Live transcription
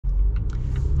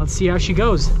let's see how she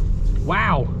goes.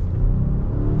 Wow.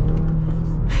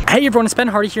 Hey everyone, it's Ben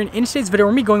Hardy here, and in today's video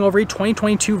we're going to be going over a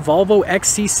 2022 Volvo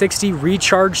XC60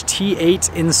 Recharge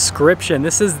T8 Inscription.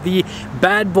 This is the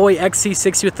bad boy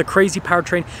XC60 with the crazy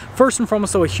powertrain. First and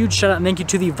foremost though, a huge shout out and thank you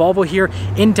to the Volvo here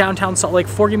in downtown Salt Lake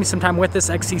for giving me some time with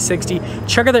this XC60.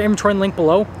 Check out their inventory and link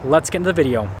below. Let's get into the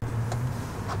video.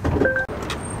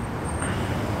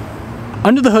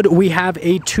 Under the hood, we have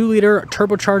a 2-liter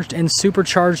turbocharged and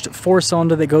supercharged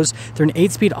 4-cylinder that goes through an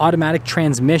 8-speed automatic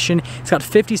transmission. It's got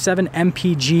 57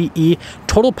 mpge.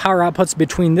 Total power outputs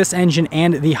between this engine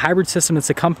and the hybrid system that's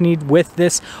accompanied with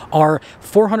this are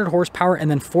 400 horsepower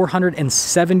and then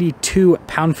 472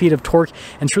 pound-feet of torque.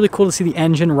 And it's really cool to see the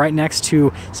engine right next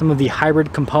to some of the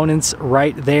hybrid components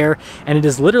right there. And it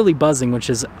is literally buzzing, which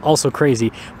is also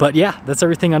crazy. But yeah, that's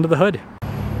everything under the hood.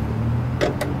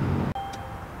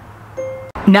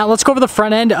 Now let's go over the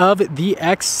front end of the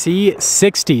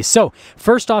XC60. So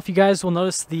first off, you guys will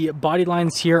notice the body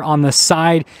lines here on the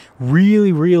side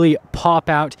really pop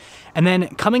out. And then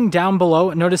coming down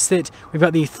below, notice that we've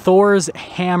got the Thor's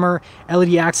Hammer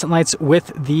LED accent lights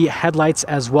with the headlights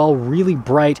as well, really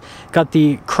bright. Got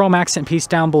the chrome accent piece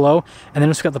down below, and then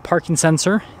we've got the parking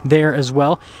sensor there as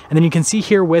well. And then you can see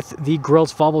here with the grill,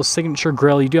 it's Volvo's signature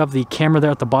grill. You do have the camera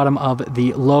there at the bottom of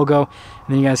the logo, and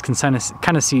then you guys can kind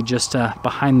of see just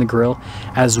behind the grill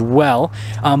as well.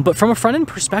 But from a front end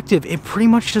perspective, it pretty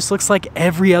much just looks like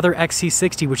every other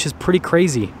XC60, which is pretty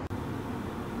crazy.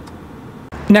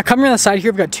 Now coming around the side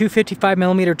here, we've got two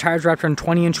 55mm tires wrapped around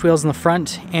 20-inch wheels in the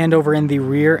front and over in the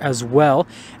rear as well.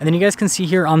 And then you guys can see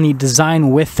here on the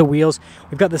design with the wheels,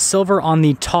 we've got the silver on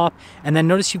the top, and then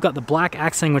notice you've got the black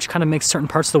accenting, which kind of makes certain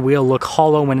parts of the wheel look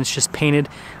hollow when it's just painted.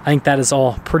 I think that is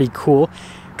all pretty cool.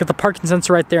 Got the parking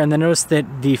sensor right there, and then notice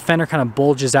that the fender kind of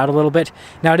bulges out a little bit.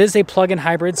 Now it is a plug-in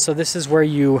hybrid, so this is where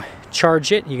you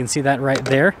charge it. You can see that right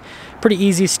there. Pretty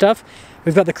easy stuff.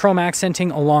 We've got the chrome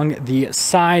accenting along the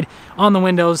side on the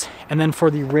windows, and then for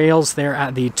the rails there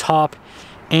at the top,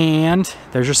 and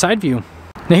there's your side view.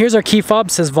 Now here's our key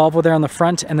fob, says Volvo there on the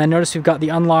front, and then notice we've got the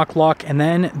unlock lock and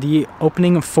then the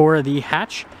opening for the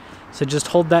hatch. So just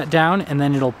hold that down and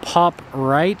then it'll pop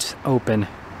right open.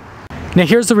 Now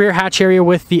here's the rear hatch area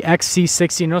with the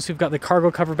XC60. Notice we've got the cargo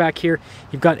cover back here.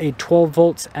 You've got a 12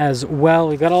 volts as well.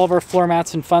 We've got all of our floor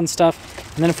mats and fun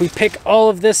stuff. And then if we pick all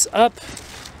of this up,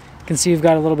 you can see we've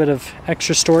got a little bit of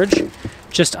extra storage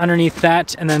just underneath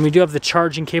that. And then we do have the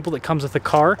charging cable that comes with the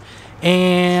car.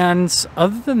 And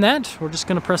other than that, we're just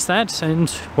gonna press that and,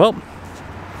 well,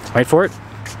 wait for it.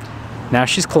 Now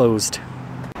she's closed.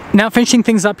 Now finishing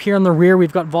things up here in the rear,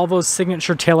 we've got Volvo's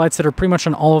signature taillights that are pretty much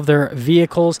on all of their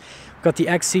vehicles. We've got the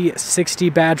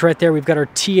XC60 badge right there. We've got our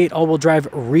T8 all-wheel drive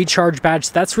recharge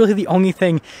badge. That's really the only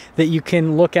thing that you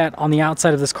can look at on the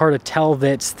outside of this car to tell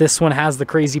that this one has the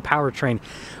crazy powertrain.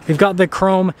 We've got the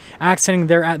chrome accenting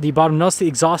there at the bottom. Notice the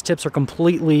exhaust tips are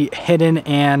completely hidden,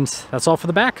 and that's all for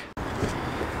the back.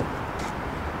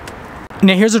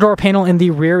 Now here's the door panel in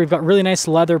the rear. We've got really nice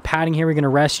leather padding here. We're going to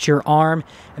rest your arm.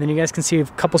 And then you guys can see a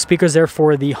couple speakers there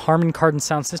for the Harman Kardon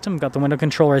sound system. We've got the window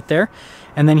control right there.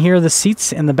 And then here are the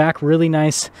seats in the back, really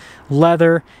nice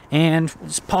leather. And we'll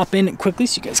just pop in quickly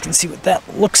so you guys can see what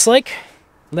that looks like.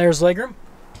 There's legroom,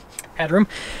 headroom.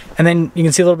 And then you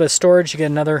can see a little bit of storage. You get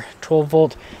another 12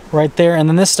 volt right there. And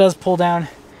then this does pull down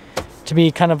to be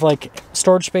kind of like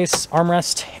storage space,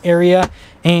 armrest area.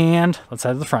 And let's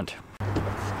head to the front.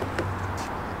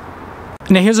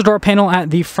 Now here's the door panel at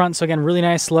the front. So again, really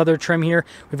nice leather trim here.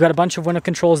 We've got a bunch of window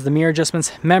controls, the mirror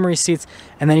adjustments, memory seats,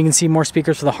 and then you can see more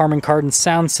speakers for the Harman Kardon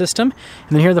sound system.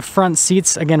 And then here are the front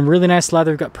seats. Again, really nice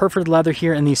leather. We've got perforated leather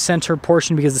here in the center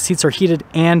portion because the seats are heated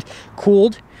and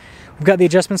cooled. We've got the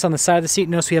adjustments on the side of the seat.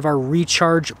 Notice we have our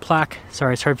recharge plaque.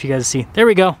 Sorry, it's hard for you guys to see. There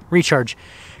we go, recharge.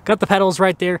 Got the pedals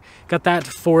right there. Got that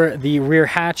for the rear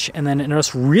hatch. And then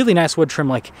notice really nice wood trim,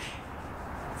 like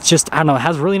just, I don't know, it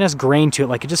has really nice grain to it.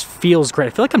 Like, it just feels great. I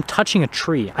feel like I'm touching a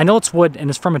tree. I know it's wood and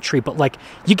it's from a tree, but like,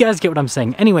 you guys get what I'm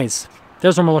saying. Anyways,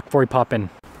 there's what I'm looking for. We pop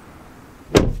in.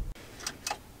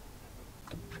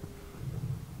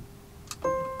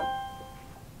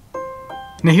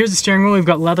 Now here's the steering wheel. We've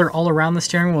got leather all around the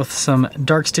steering wheel with some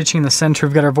dark stitching in the center.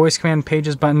 We've got our voice command,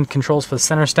 pages, button, controls for the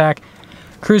center stack,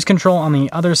 cruise control on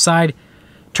the other side,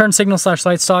 turn signal /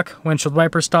 light stock, windshield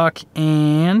wiper stock,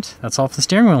 and that's all for the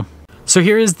steering wheel. So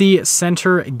here is the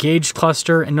center gauge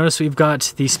cluster, and notice we've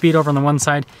got the speed over on the one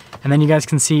side, and then you guys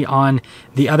can see on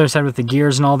the other side with the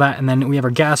gears and all that, and then we have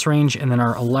our gas range and then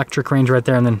our electric range right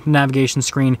there, and then navigation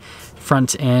screen,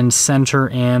 front and center,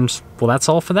 and well, that's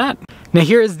all for that. Now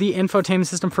here is the infotainment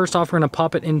system. First off, we're going to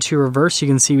pop it into reverse. You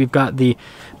can see we've got the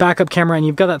backup camera, and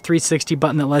you've got that 360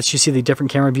 button that lets you see the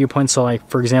different camera viewpoints. So like,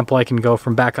 for example, I can go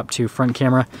from backup to front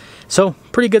camera. So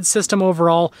pretty good system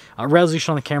overall.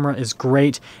 Resolution on the camera is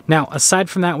great. Now, aside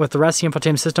from that, with the rest of the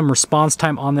infotainment system, response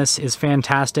time on this is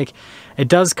fantastic. It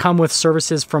does come with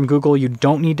services from Google. You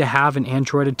don't need to have an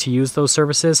Android to use those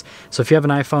services. So if you have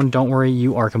an iPhone, don't worry,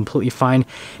 you are completely fine.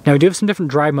 Now, we do have some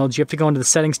different drive modes. You have to go into the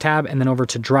settings tab and then over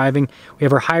to driving. We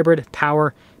have our hybrid,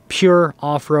 power, pure,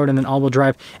 off-road, and then all-wheel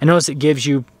drive. And notice it gives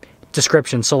you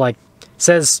description. So like,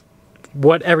 says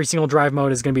what every single drive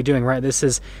mode is going to be doing, right? This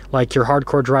is like your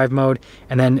hardcore drive mode,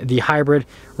 and then the hybrid,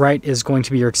 right, is going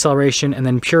to be your acceleration, and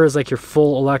then pure is like your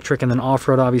full electric, and then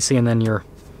off-road, obviously, and then your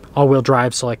all-wheel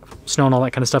drive, so like snow and all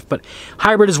that kind of stuff. But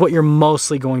hybrid is what you're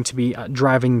mostly going to be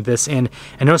driving this in.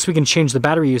 And notice we can change the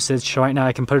battery usage. So right now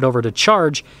I can put it over to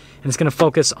charge, and it's going to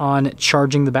focus on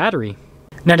charging the battery.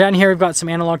 Now down here we've got some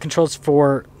analog controls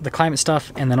for the climate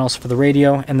stuff, and then also for the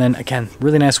radio, and then again,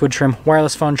 really nice wood trim,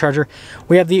 wireless phone charger.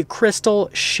 We have the crystal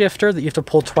shifter that you have to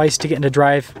pull twice to get into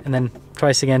drive, and then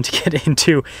twice again to get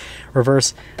into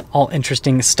reverse. All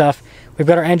interesting stuff. We've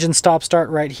got our engine stop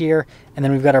start right here, and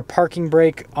then we've got our parking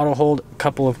brake, auto hold, a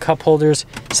couple of cup holders,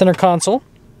 center console,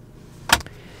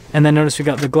 and then notice we've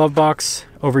got the glove box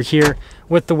over here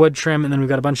with the wood trim, and then we've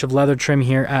got a bunch of leather trim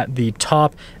here at the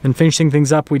top. And finishing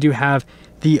things up, we do have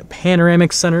the panoramic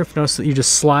sunroof. Notice that you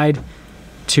just slide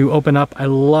to open up. I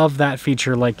love that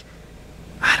feature. Like,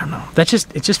 I don't know,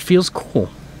 it just feels cool.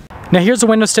 Now here's a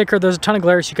window sticker. There's a ton of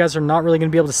glare, so you guys are not really going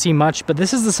to be able to see much, but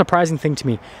this is the surprising thing to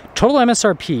me. Total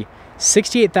MSRP,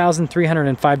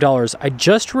 $68,305. I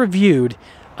just reviewed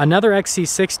another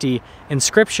XC60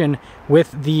 Inscription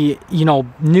with the, you know,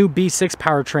 new B6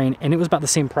 powertrain, and it was about the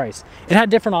same price. It had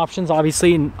different options,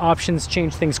 obviously, and options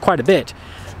change things quite a bit,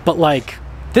 but like,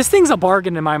 this thing's a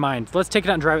bargain in my mind. Let's take it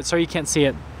out and drive it. Sorry you can't see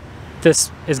it.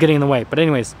 This is getting in the way, but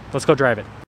anyways, let's go drive it.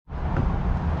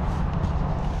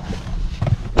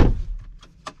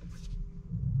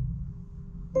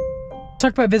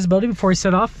 Talk about visibility before we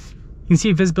set off. You can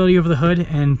see visibility over the hood,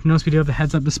 and notice we do have the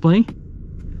heads-up display,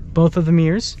 both of the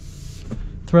mirrors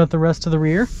throughout the rest of the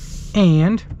rear,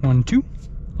 and 1, 2,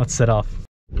 let's set off.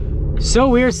 So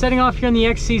we are setting off here in the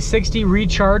XC60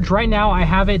 Recharge. Right now I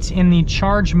have it in the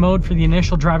charge mode for the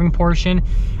initial driving portion,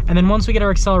 and then once we get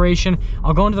our acceleration,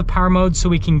 I'll go into the power mode so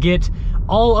we can get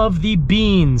all of the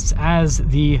beans, as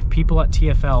the people at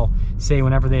TFL say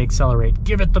whenever they accelerate.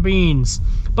 Give it the beans.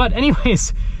 But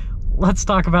anyways, let's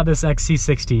talk about this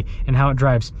XC60 and how it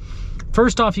drives.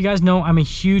 First off, you guys know I'm a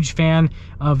huge fan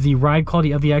of the ride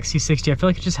quality of the XC60. I feel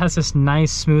like it just has this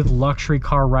nice, smooth, luxury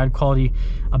car ride quality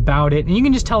about it. And you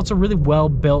can just tell it's a really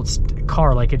well-built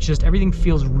car. Like, it's just, everything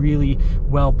feels really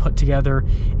well put together.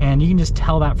 And you can just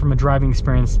tell that from a driving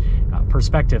experience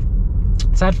perspective.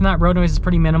 Aside from that, road noise is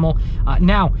pretty minimal.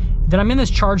 Now that I'm in this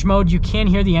charge mode, you can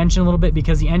hear the engine a little bit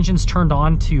because the engine's turned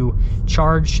on to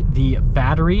charge the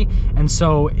battery. And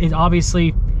so it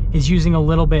obviously is using a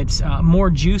little bit more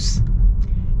juice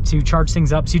to charge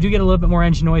things up. So you do get a little bit more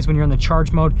engine noise when you're in the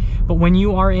charge mode. But when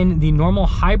you are in the normal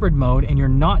hybrid mode and you're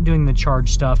not doing the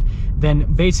charge stuff,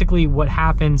 then basically what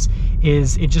happens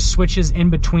is it just switches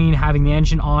in between having the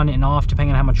engine on and off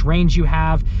depending on how much range you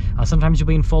have. Sometimes you'll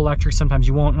be in full electric, sometimes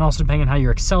you won't, and also depending on how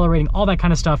you're accelerating, all that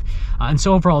kind of stuff. And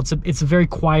so overall, it's a very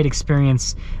quiet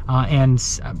experience, and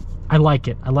I like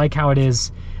it. I like how it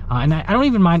is. And I don't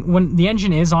even mind when the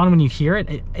engine is on. When you hear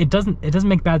it, it doesn't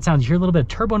make bad sounds. You hear a little bit of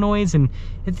turbo noise, and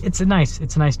it's a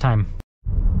nice time.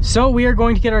 So we are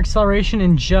going to get our acceleration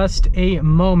in just a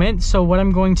moment. So what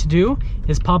I'm going to do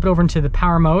is pop it over into the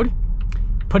power mode,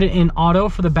 put it in auto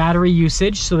for the battery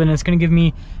usage. So then it's going to give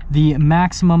me the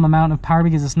maximum amount of power,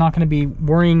 because it's not going to be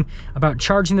worrying about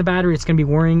charging the battery. It's going to be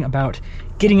worrying about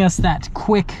getting us that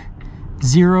quick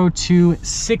 0 to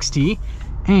 60.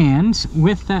 And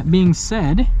with that being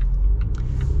said,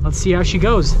 let's see how she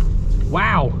goes.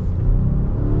 Wow.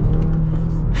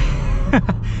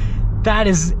 That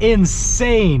is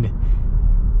insane.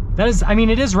 That is, I mean,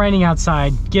 it is raining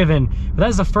outside, given, but that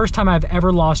is the first time I've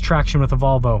ever lost traction with a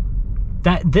Volvo.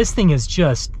 This thing is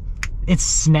just, it's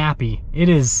snappy. It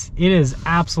is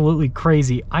absolutely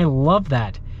crazy. I love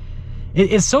that.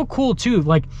 It's so cool too.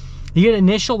 Like, you get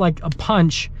initial, like a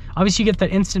punch. Obviously you get that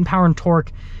instant power and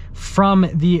torque from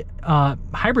the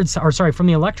from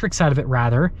the electric side of it,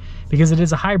 rather, because it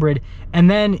is a hybrid. And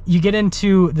then you get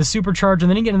into the supercharger, and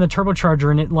then you get into the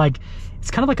turbocharger, and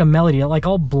it's kind of like a melody. It like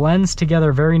all blends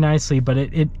together very nicely, but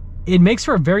it makes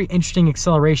for a very interesting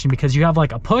acceleration, because you have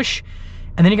like a push,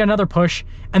 and then you got another push,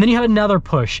 and then you have another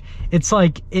push. It's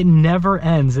like, it never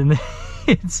ends, and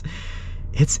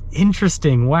It's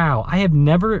interesting. Wow. I have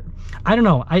never, I don't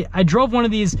know. I drove one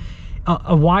of these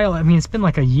a while. I mean, it's been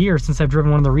like a year since I've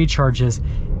driven one of the recharges.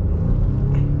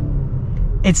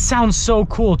 It sounds so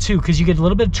cool too, because you get a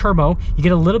little bit of turbo, you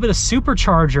get a little bit of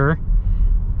supercharger.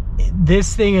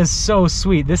 This thing is so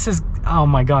sweet. This is, oh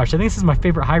my gosh, I think this is my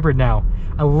favorite hybrid now.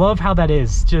 I love how that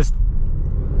is. Just,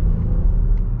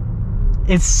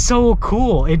 it's so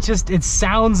cool. It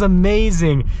sounds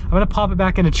amazing. I'm gonna pop it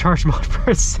back into charge mode for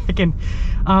a second.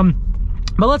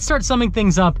 But let's start summing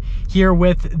things up here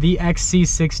with the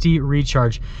XC60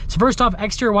 Recharge. So first off,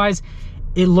 exterior wise,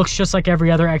 it looks just like every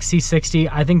other XC60.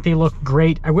 I think they look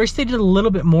great. I wish they did a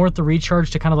little bit more with the Recharge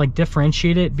to kind of like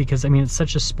differentiate it, because I mean, it's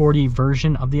such a sporty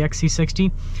version of the XC60.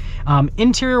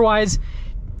 Interior wise,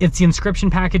 it's the Inscription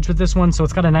package with this one, so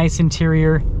it's got a nice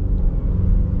interior.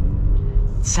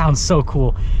 Sounds so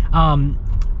cool.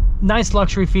 Nice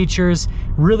luxury features,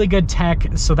 really good tech,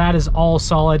 so that is all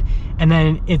solid. And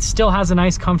then it still has a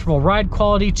nice comfortable ride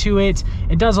quality to it.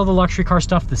 It does all the luxury car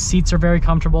stuff. The seats are very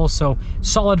comfortable, so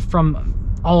solid from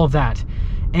all of that.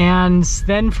 And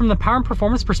then from the power and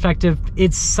performance perspective,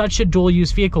 it's such a dual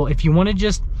use vehicle. If you want to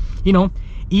just, you know,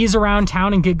 ease around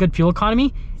town and get good fuel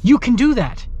economy, you can do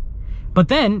that. But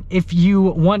then if you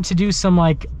want to do some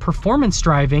like performance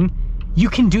driving, you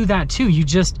can do that too. You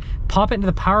just pop it into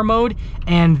the power mode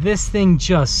and this thing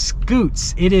just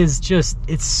scoots. It is just,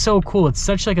 it's so cool. It's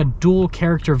such like a dual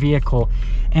character vehicle,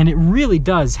 and it really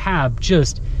does have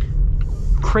just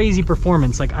crazy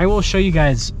performance. Like, I will show you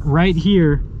guys right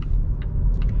here.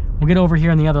 We'll get over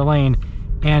here in the other lane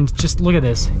and just look at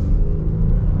this.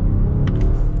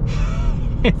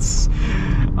 It's,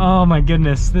 oh my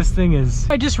goodness, this thing is,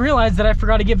 I just realized that I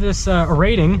forgot to give this a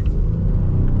rating.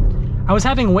 I was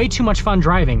having way too much fun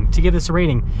driving to give this a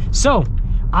rating. So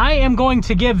I am going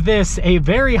to give this a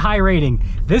very high rating.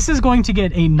 This is going to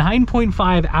get a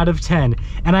 9.5 out of 10.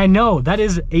 And I know that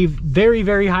is a very,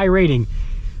 very high rating,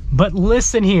 but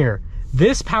listen here.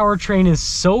 This powertrain is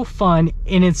so fun,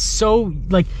 and it's so,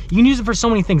 like, you can use it for so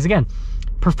many things. Again,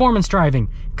 performance driving,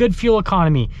 good fuel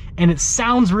economy, and it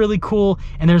sounds really cool,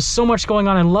 and there's so much going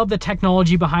on. I love the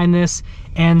technology behind this.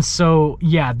 And so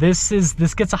yeah, this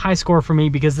gets a high score for me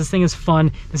because this thing is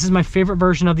fun. This is my favorite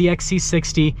version of the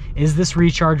XC60, is this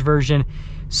Recharge version.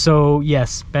 So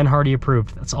yes, Ben Hardy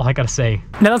approved. That's all I gotta say.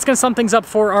 Now that's gonna sum things up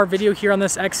for our video here on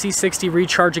this XC60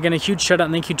 Recharge. Again, a huge shout out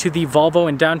and thank you to the Volvo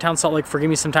in downtown Salt Lake for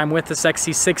giving me some time with this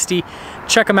XC60.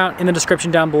 Check them out in the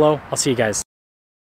description down below. I'll see you guys.